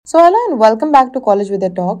So, hello and welcome back to College with the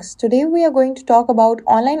Talks. Today, we are going to talk about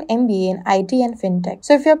online MBA in IT and Fintech.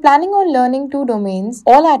 So, if you're planning on learning two domains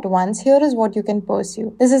all at once, here is what you can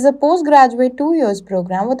pursue. This is a postgraduate 2 years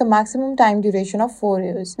program with a maximum time duration of 4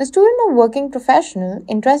 years. The student or working professional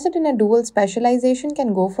interested in a dual specialization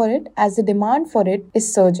can go for it as the demand for it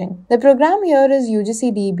is surging. The program here is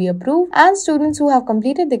UGC DEB approved, and students who have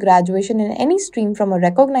completed the graduation in any stream from a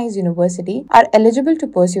recognized university are eligible to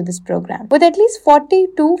pursue this program with at least 40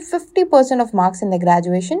 to 50% of marks in the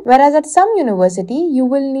graduation, whereas at some university you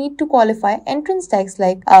will need to qualify entrance tests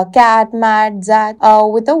like CAT, MAT, ZAT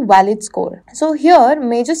with a valid score. So here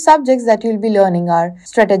major subjects that you'll be learning are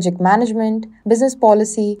strategic management, business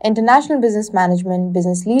policy, international business management,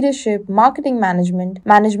 business leadership, marketing management,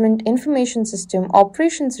 management information system,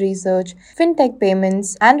 operations research, fintech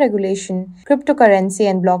payments and regulation, cryptocurrency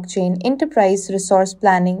and blockchain, enterprise resource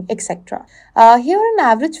planning, etc. Here an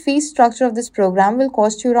average fee structure of this program will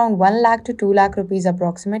cost you around 1 lakh to 2 lakh rupees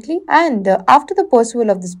approximately, and after the pursuit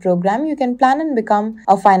of this program you can plan and become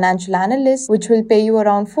a financial analyst, which will pay you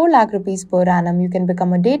around 4 lakh rupees per annum. You can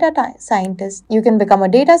become a data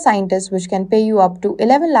scientist which can pay you up to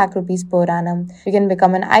 11 lakh rupees per annum. You can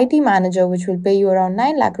become an IT manager, which will pay you around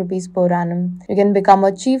 9 lakh rupees per annum. You can become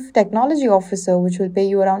a chief technology officer, which will pay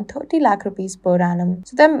you around 30 lakh rupees per annum.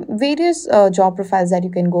 So there are various job profiles that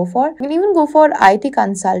you can go for. You can even go for IT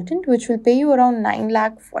consultant, which will pay you around 9 lakh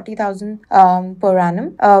 40,000 per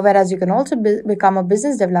annum, whereas you can also become a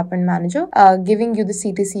business development manager, giving you the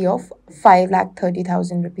CTC of 5 lakh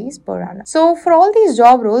 30,000 rupees per annum. So for all these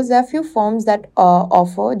job roles, there are few firms that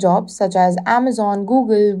offer jobs such as Amazon,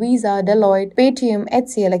 Google, Visa, Deloitte, Paytm,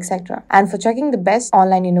 HCL, etc. And for checking the best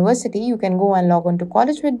online university, you can go and log on to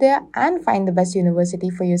College with there and find the best university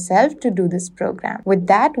for yourself to do this program. With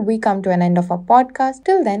that, we come to an end of our podcast.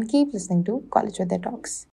 Till then, keep listening to College with the Talks.